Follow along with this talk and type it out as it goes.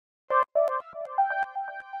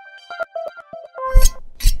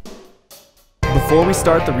Before we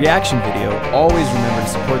start the reaction video, always remember to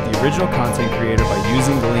support the original content creator by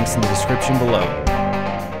using the links in the description below.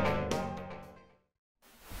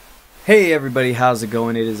 Hey everybody, how's it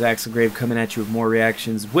going? It is Axel coming at you with more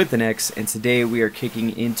reactions with an X, and today we are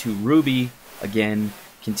kicking into RWBY again,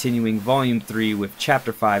 continuing Volume 3 with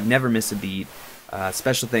Chapter 5, Never Miss a Beat.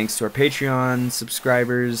 Special thanks to our Patreon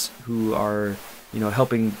subscribers who are,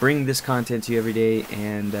 helping bring this content to you every day,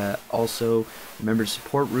 and also remember to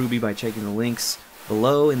support RWBY by checking the links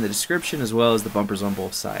below in the description as well as the bumpers on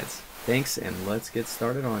both sides. Thanks, and let's get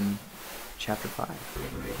started on Chapter 5.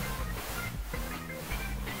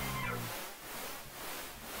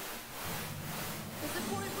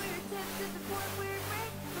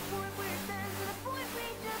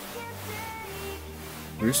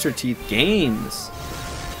 Rooster Teeth Games.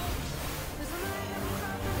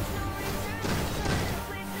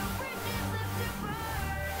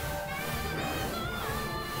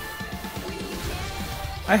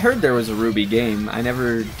 I heard there was a RWBY game. I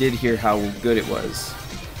never did hear how good it was.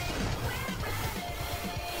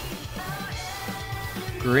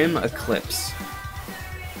 Grim Eclipse.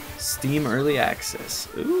 Steam Early Access.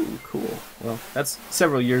 Ooh, cool. Well, that's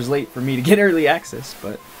several years late for me to get early access,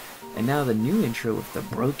 but... And now the new intro with the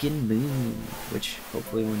Broken Moon, which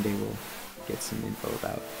hopefully one day we'll get some info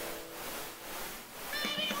about.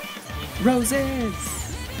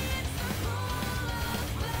 Roses!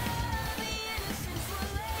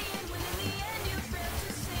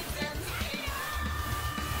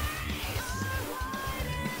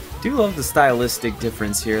 Do love the stylistic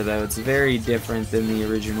difference here, though. It's very different than the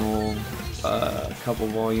original couple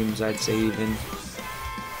volumes, I'd say, even.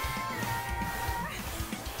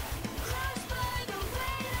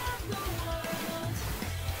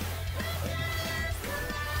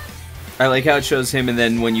 I like how it shows him, and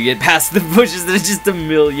then when you get past the bushes, there's just a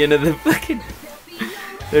million of the fucking...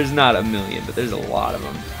 There's not a million, but there's a lot of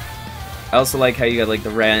them. I also like how you got like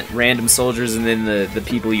the random soldiers and then the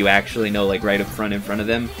people you actually know, like right up front in front of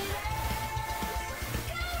them.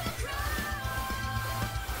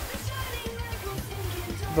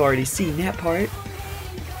 I've already seen that part.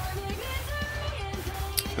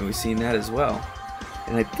 And we've seen that as well.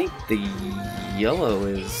 And I think the yellow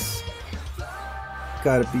is...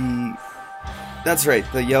 gotta be... That's right,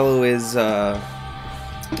 the yellow is the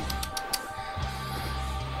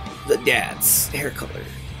dad's hair color.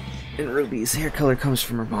 And Ruby's hair color comes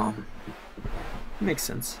from her mom. Makes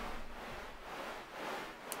sense.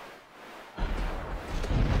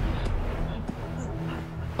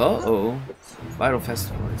 Uh-oh. Vital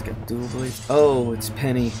Festival, it's got dual blades. Oh, it's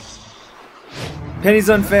Penny. Penny's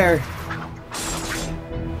unfair.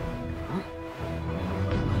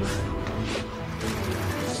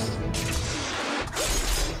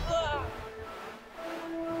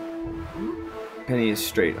 Penny is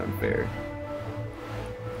straight unfair.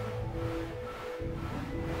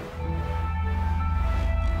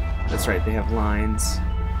 That's right, they have lines.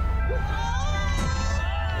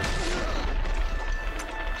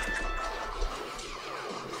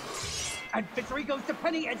 And victory goes to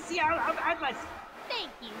Penny and Seattle of Atlas!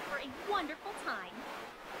 Thank you for a wonderful time.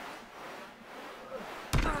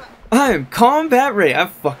 I'm Combat Ray. I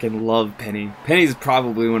fucking love Penny. Penny's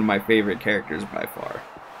probably one of my favorite characters by far.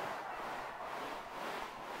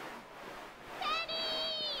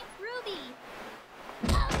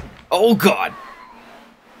 Oh god!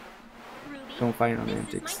 Ruby, don't find on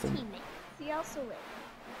antics then.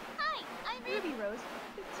 Hi, I'm Ruby Rose,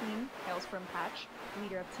 15, hails from Patch,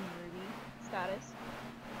 leader of Team RWBY, status,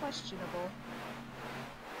 questionable.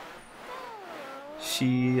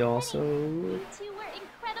 She also... You two were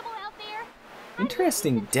incredible out there.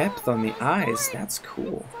 Interesting depth on the eyes, that's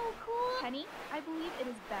cool. So cool. Penny, I believe it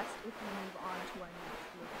is best if we move on to our next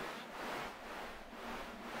location.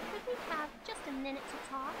 Could we have just a minute to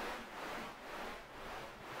talk?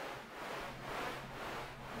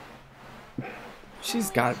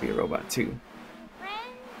 She's gotta be a robot too.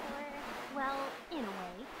 Friend, or, well, in a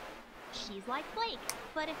way. She's like Blake,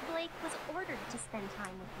 but if Blake was ordered to spend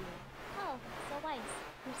time with you. Oh, so Weiss.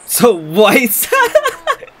 So Weiss?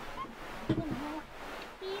 Does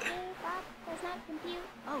not compute.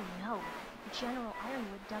 Oh no, General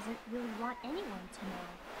Ironwood doesn't really want anyone to know.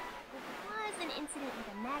 There was an incident with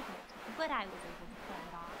a magnet, but I was able to play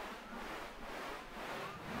it off.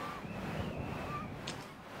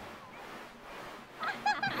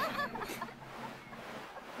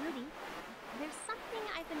 Ruby, there's something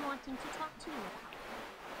I've been wanting to talk to you about.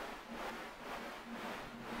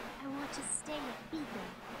 I want to stay at Beacon.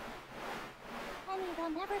 Penny, they'll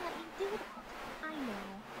never let me do that. I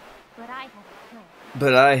know, but I have a plan.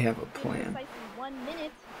 But I have a plan. Precisely 1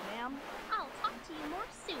 minute, ma'am.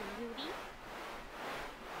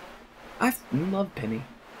 I love Penny.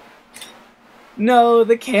 No,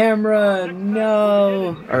 the camera.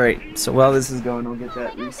 No. All right. So while this is going, I'll get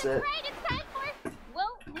that reset.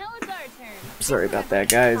 Well, now it's our turn. Sorry about that,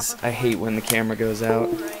 guys. I hate when the camera goes out.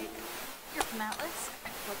 Right. You're from Atlas.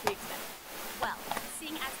 What do you expect? Well,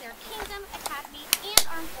 seeing as their kingdom, academy, and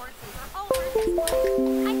armed forces are all over this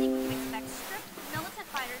world, I think we can expect strict, militant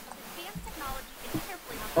fighters with advanced technology and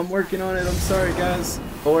carefully. I'm working on it. I'm sorry, guys.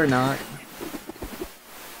 Or not.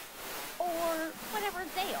 Or whatever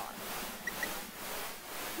they are.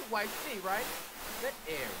 Weiss, right? That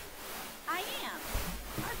air. I am.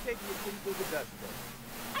 I take you pretty good with dust though.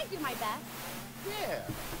 I do my best. Yeah,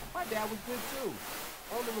 my dad was good too.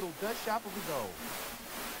 Owned a little dust shop of his own.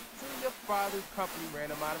 Soon your father's company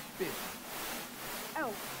ran him out of business.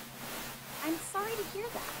 Oh, I'm sorry to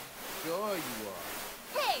hear that. Sure you are.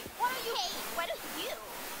 Hey, why don't you? Hey, why don't you?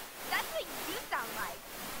 That's what you sound like.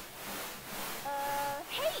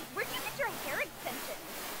 Hey, where'd you get your hair extensions?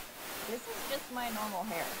 This is just my normal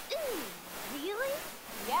hair. Ooh, really?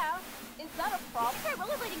 Yeah. Is that a problem? Try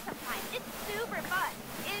rollerblading sometime. It's super fun.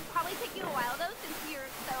 It'd probably take you a while though, since you're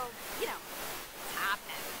so, you know, top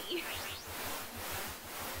heavy.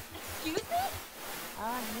 Excuse me?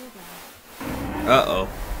 Uh-oh.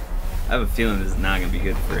 I have a feeling this is not going to be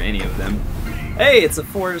good for any of them. Hey, it's a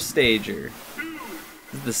 4-stager.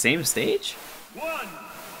 Is it the same stage?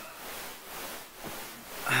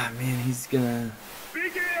 Ah, man, he's gonna...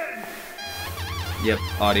 Begin! Yep,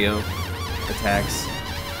 audio. Attacks.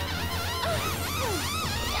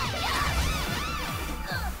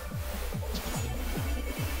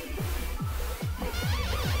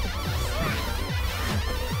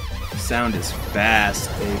 Sound is fast,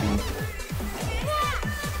 baby.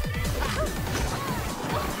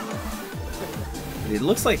 It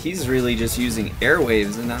looks like he's really just using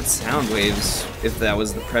airwaves and not sound waves, if that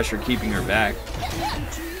was the pressure keeping her back.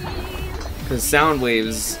 Because sound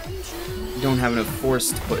waves don't have enough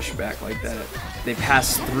force to push back like that. They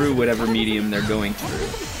pass through whatever medium they're going through.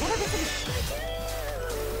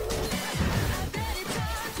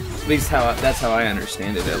 At least that's how I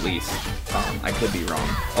understand it, at least. I could be wrong.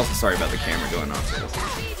 Also, sorry about the camera going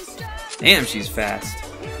off. Damn, she's fast.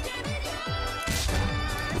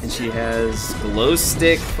 And she has glow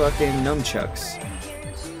stick fucking nunchucks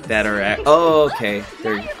that are at. Oh, okay.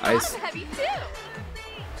 They're ice.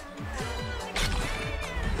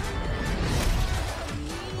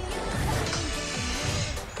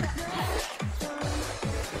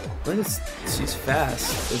 What is? She's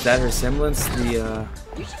fast. Is that her semblance? The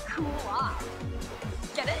You should cool off.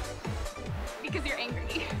 Get it? Because you're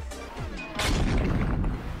angry.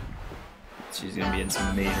 She's gonna be in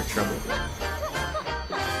some major trouble.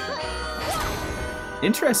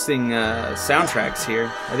 Interesting soundtracks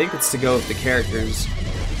here. I think it's to go with the characters.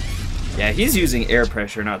 Yeah, he's using air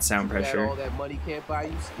pressure, not sound pressure. All that money can't buy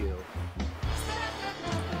you skill.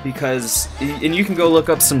 Because, and you can go look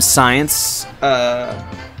up some science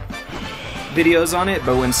videos on it,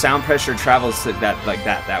 but when sound pressure travels to that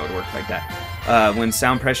would work like that. When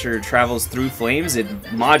sound pressure travels through flames, it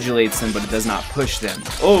modulates them, but it does not push them.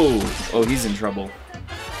 Oh, he's in trouble.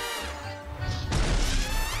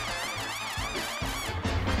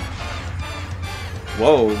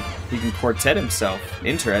 Whoa, he can quartet himself.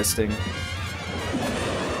 Interesting.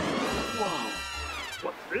 Whoa.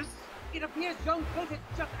 What's this? It appears young Curtis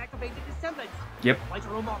just activated his semblance. Yep. Quite a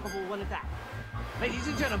remarkable one at that. Ladies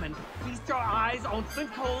and gentlemen, feast your eyes on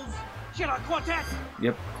Fnky's Killer Quartet.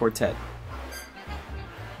 Yep, quartet.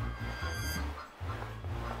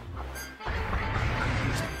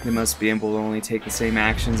 They must be able to only take the same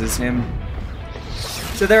actions as him.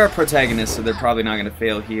 So they're a protagonist, so they're probably not going to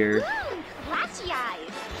fail here. Flashy eyes.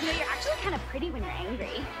 You know, you're actually kind of pretty when you're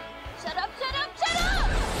angry. Shut up, shut up, shut up!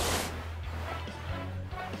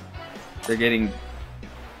 They're getting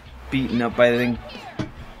beaten up by the thing.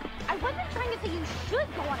 I wasn't trying to say you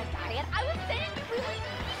should go on a diet. I was saying you really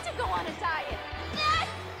need to go on a diet. That's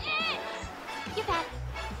it! Get that.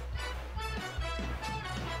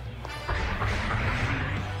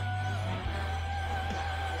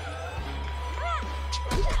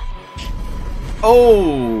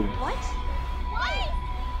 Oh! What? What?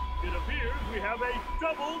 It appears we have a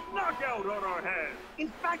double knockout on our hands. In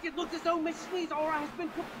fact, it looks as though Miss Schnee's aura has been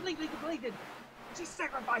completely depleted. She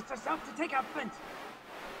sacrificed herself to take out Flint.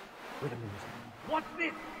 Wait a minute. What's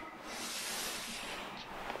this?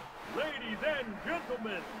 Ladies and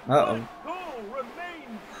gentlemen, Uh-oh. Go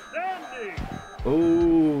remain standing.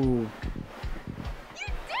 Oh. You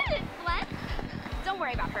did it, Flint! Don't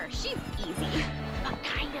worry about her. She's easy, but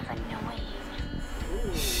kind of annoying.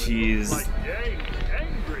 Ooh, She's... like dang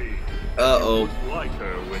angry. Uh-oh. Like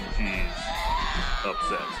her when she's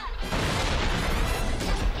upset.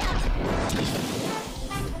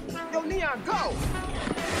 Yo, Neon, go!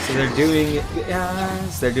 So they're doing,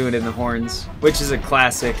 yes, they're doing it in the horns, which is a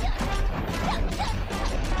classic.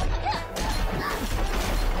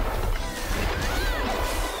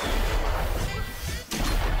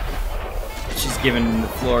 She's giving the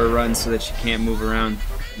floor a run so that she can't move around.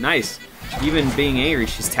 Nice. Even being angry,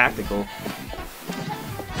 she's tactical.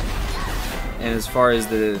 And as far as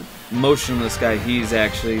the motionless guy, he's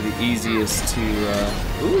actually the easiest to,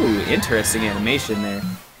 ooh, interesting animation there.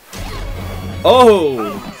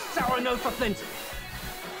 Oh! Sour note for Flint.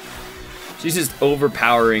 She's just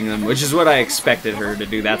overpowering them, which is what I expected her to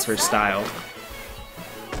do. That's her style.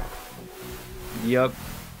 Yup.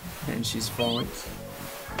 And she's falling.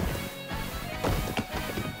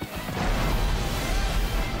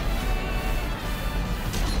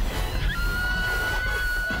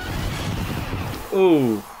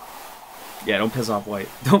 Ooh. Yeah, don't piss off White.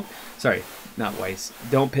 Sorry, not Weiss.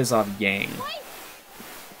 Don't piss off Yang.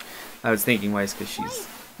 I was thinking Weiss because she's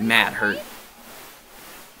mad hurt.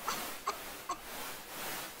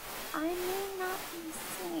 I may not be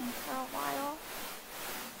singing for a while.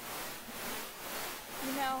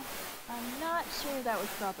 You know, I'm not sure that was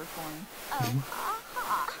proper form. Oh,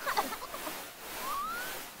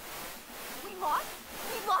 We lost?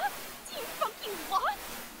 We lost? Team Fnky lost?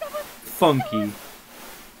 That was Funky. amazing!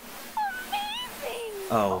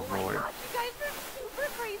 Oh, my Lord. gosh, you guys are super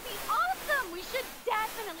crazy awesome! We should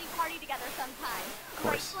definitely party together sometime. Of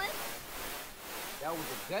course. Right, Flint? That was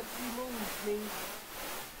a gutsy move, me.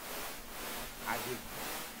 I did.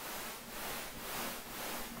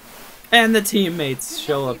 And the teammates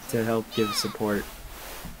show up to help give support.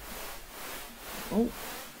 Oh.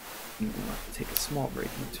 We'll have to take a small break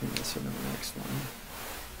in between this and the next one.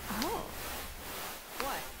 Oh.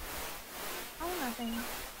 What? Oh, nothing.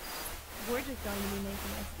 We're just going to be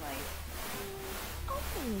making a slight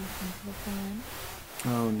alteration to the plan.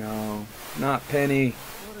 Oh no. Not Penny.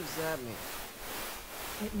 What does that mean?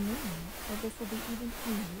 It means that this will be even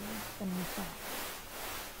easier than we thought.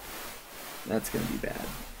 That's gonna be bad.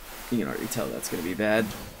 You can already tell that's gonna be bad.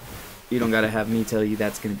 You don't gotta have me tell you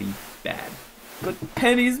that's gonna be bad. But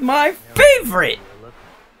Penny's my favorite!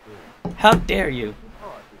 How dare you?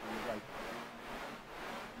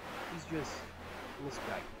 He's just this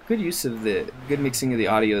guy. Good use of the, good mixing of the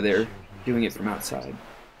audio there, doing it from outside.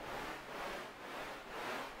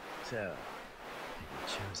 So, have you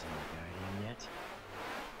chosen the Guardian yet?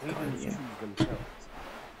 They can choose themselves.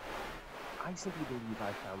 I simply believe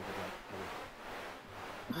I found the right person.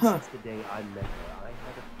 Huh. Since the day I met her, I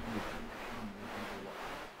had a feeling she would be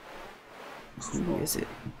the one. Who is it?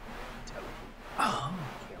 Intelligent, Oh.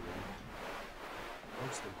 caring,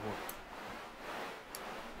 most important,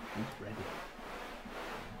 she's ready.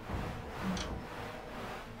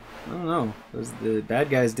 I don't know. The bad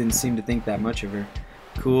guys didn't seem to think that much of her.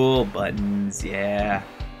 Cool buttons, yeah.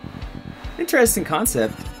 Interesting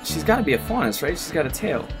concept. She's got to be a faunus, right? She's got a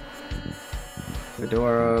tail.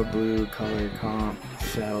 Fedora, blue color comp,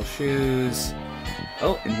 saddle shoes.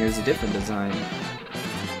 Oh, and here's a different design.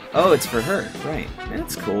 Oh, it's for her, right.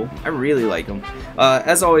 That's cool. I really like them.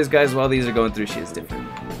 As always, guys, while these are going through, she has different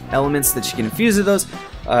elements that she can infuse with those.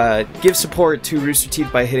 Give support to Rooster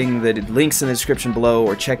Teeth by hitting the links in the description below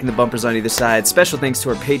or checking the bumpers on either side. Special thanks to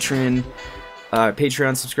our Patreon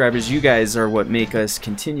subscribers. You guys are what make us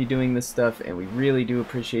continue doing this stuff, and we really do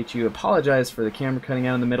appreciate you. Apologize for the camera cutting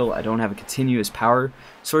out in the middle. I don't have a continuous power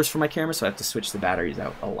source for my camera, so I have to switch the batteries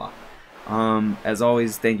out a lot. As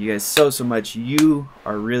always, thank you guys so much. You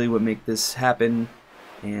are really what make this happen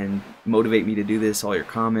and motivate me to do this, all your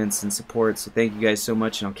comments and support. So thank you guys so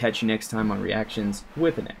much, and I'll catch you next time on ReaXtions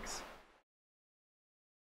with an X.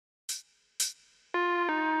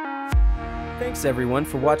 Thanks everyone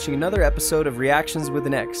for watching another episode of ReaXtions with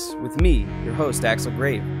an X with me, your host Axel.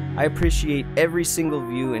 I appreciate every single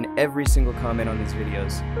view and every single comment on these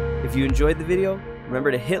videos. If you enjoyed the video,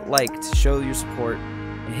 remember to hit like to show your support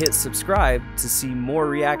and hit subscribe to see more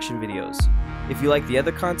reaction videos. If you like the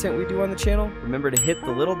other content we do on the channel, remember to hit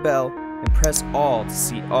the little bell and press all to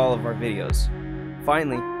see all of our videos.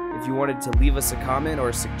 Finally, if you wanted to leave us a comment or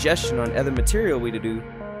a suggestion on other material we to do,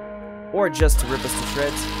 or just to rip us to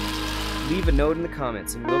shreds, leave a note in the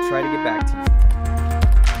comments and we'll try to get back to you.